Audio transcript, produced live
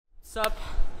Sup?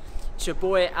 It's your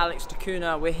boy Alex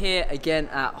Decunha. We're here again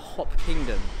at Hop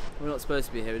Kingdom. We're not supposed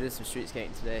to be here. We're doing some street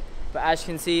skating today, but as you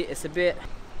can see, it's a bit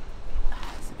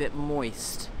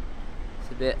moist.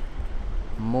 It's a bit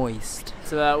moist.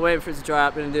 So waiting for it to dry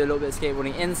up. We're gonna do a little bit of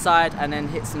skateboarding inside and then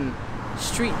hit some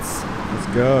streets. Let's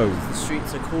go. The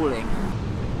streets are calling.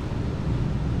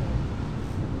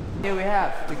 Here we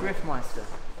have the Griffmeister.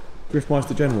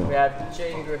 Griffmeister General. We have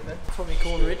Jane Griffin, Tommy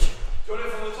Cornridge. Do you want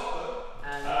it from the top though?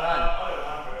 And Milan.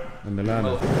 And Milan.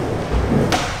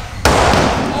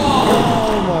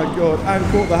 Oh my god, and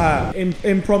caught the hat.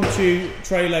 Impromptu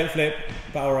tray late flip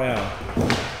battle royale.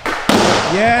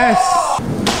 Yes!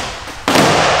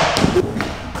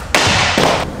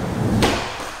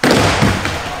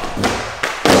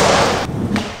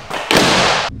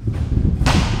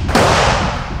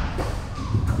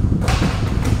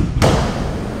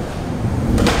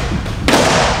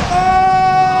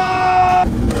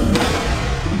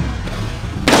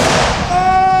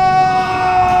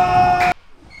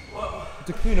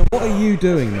 Decunha, what are you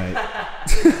doing, mate? Nah,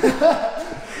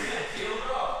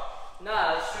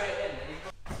 straight in.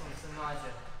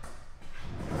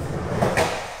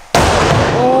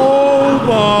 Oh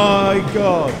my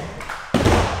god!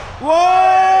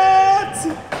 What?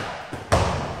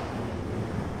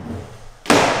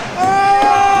 Oh!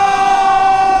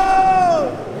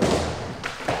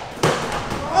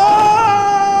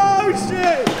 Oh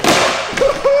shit!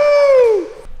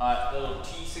 Alright, little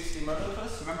T60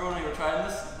 motocross. Remember when we were trying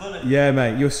this? Yeah,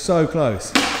 mate, you're so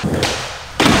close.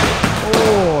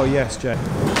 Oh yes, Jay.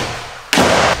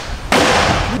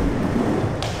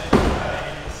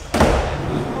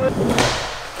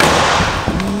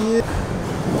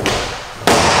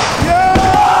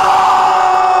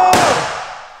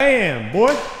 Damn,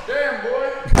 boy. Damn,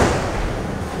 boy.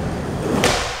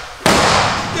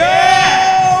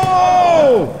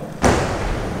 Yeah!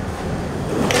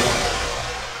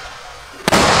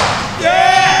 Yeah!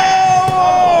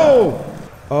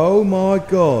 Oh my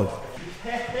god.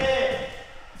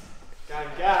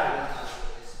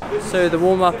 So the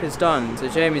warm up is done. So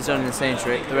Jamie's done the same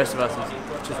trick. The rest of us have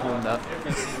just warmed up.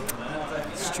 The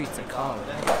streets are calm.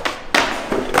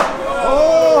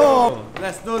 Oh!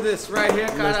 Let's do this right here,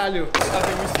 caralho. I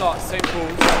think we start St.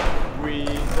 Paul's.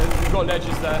 We've got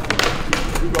ledges there.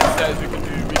 We've got stairs we can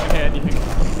hit anything.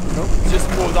 Nope. Just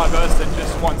more diverse than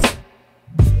just once.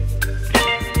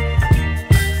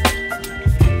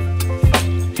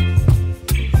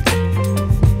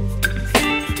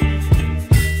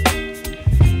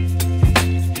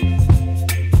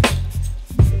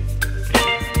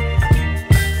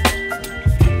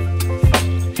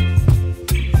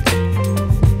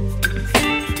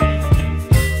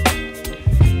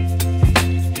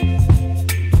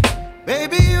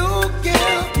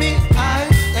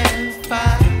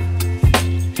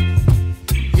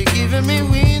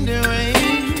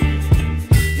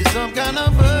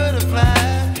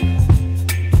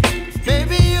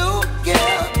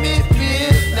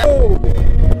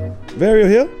 Vario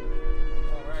here?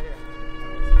 Right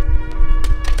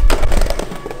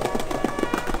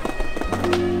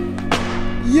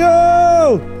here.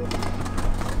 Yo!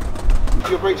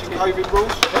 You're breaching COVID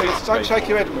rules. Don't shake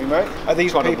your head at me, mate. Are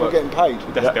these people getting paid?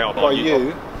 By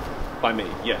you? By me,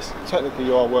 yes. Technically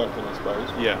you are working, I suppose.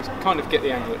 Yeah. Kind of get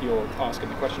the angle that you're asking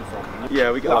the question from.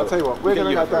 Yeah, we get I'll tell you what, we're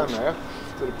going to go down there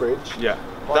to the bridge. Yeah.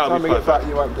 By the time we get back,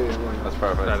 you won't be here. That's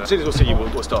perfect. As soon as we'll see you,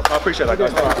 we'll stop. I appreciate that,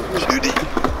 guys.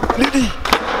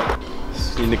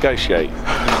 You negotiate.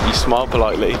 You smile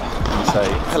politely. You say,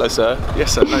 hello, sir.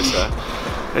 Yes, sir. No, sir.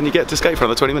 And you get to skate for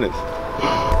another 20 minutes.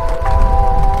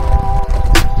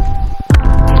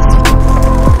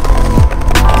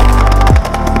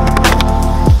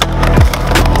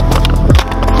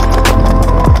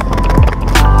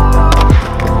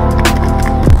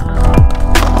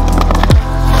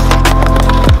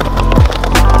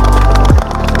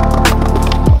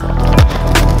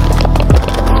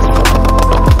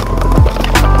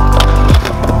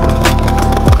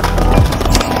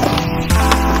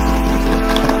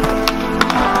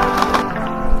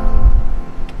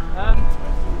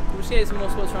 Some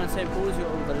more spots around St. Paul's, you've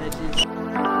got all the ledges.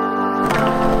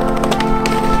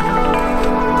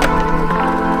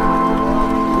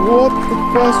 What the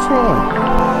first try?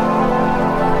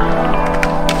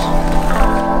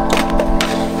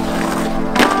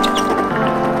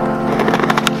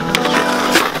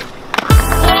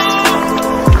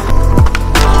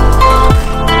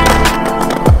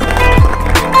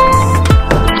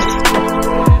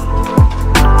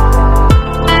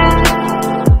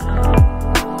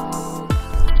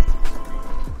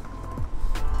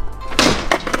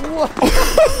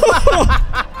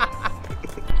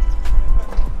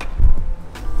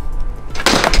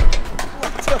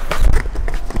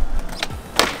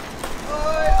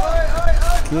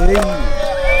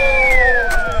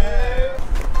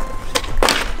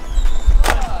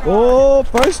 Oh,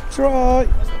 first try.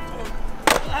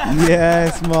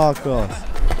 Yes, Marcos.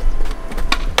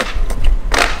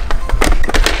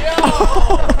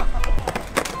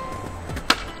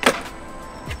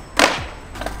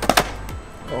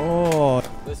 Oh.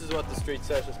 This is what the street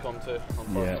search has come to.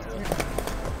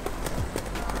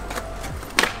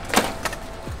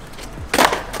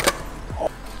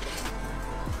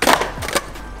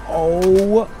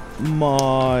 Oh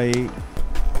my.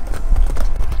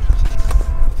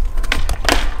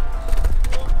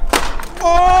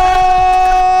 Oh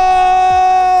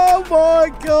my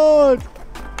God!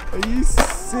 Are you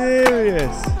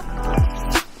serious?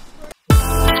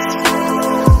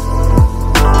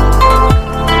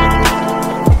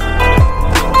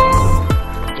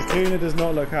 Decunha does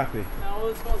not look happy. No, all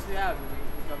the spots we have, we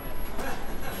come here.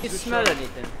 Do you smell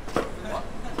anything? What?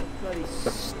 Bloody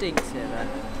stinks here, man.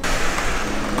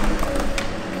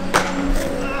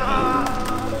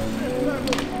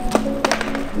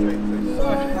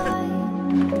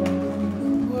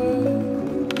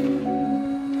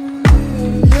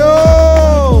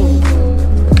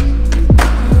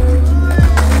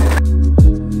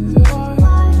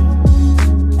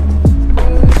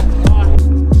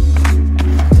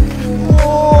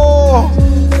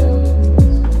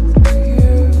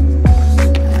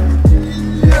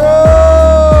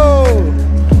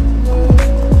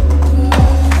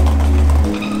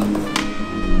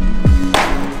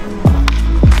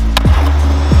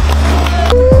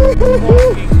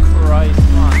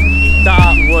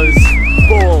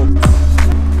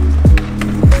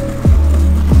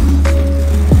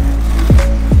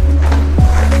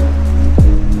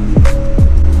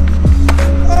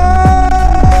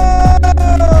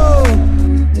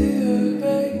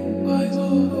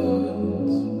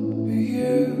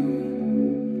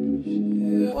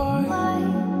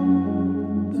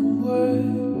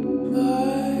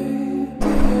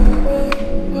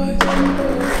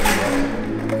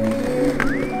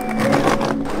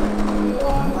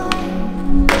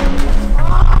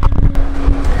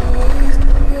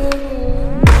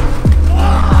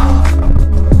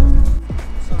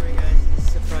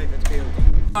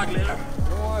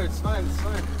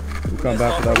 Come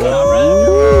back for that one.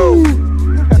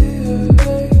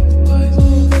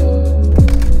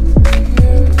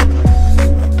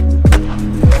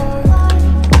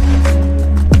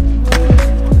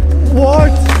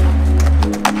 What?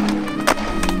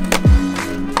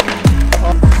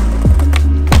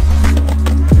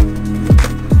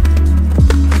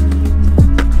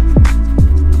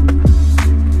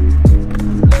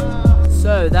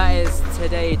 So that is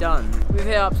today done. We've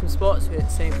hit up some spots. We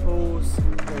hit St. Paul's,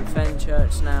 we're in Fen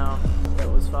Church now. That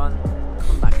was fun.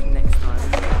 Come back next time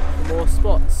for more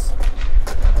spots.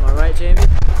 Am I right, Jamie?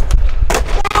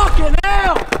 Fucking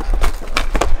hell!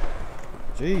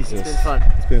 Jesus. It's been fun.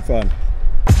 It's been fun.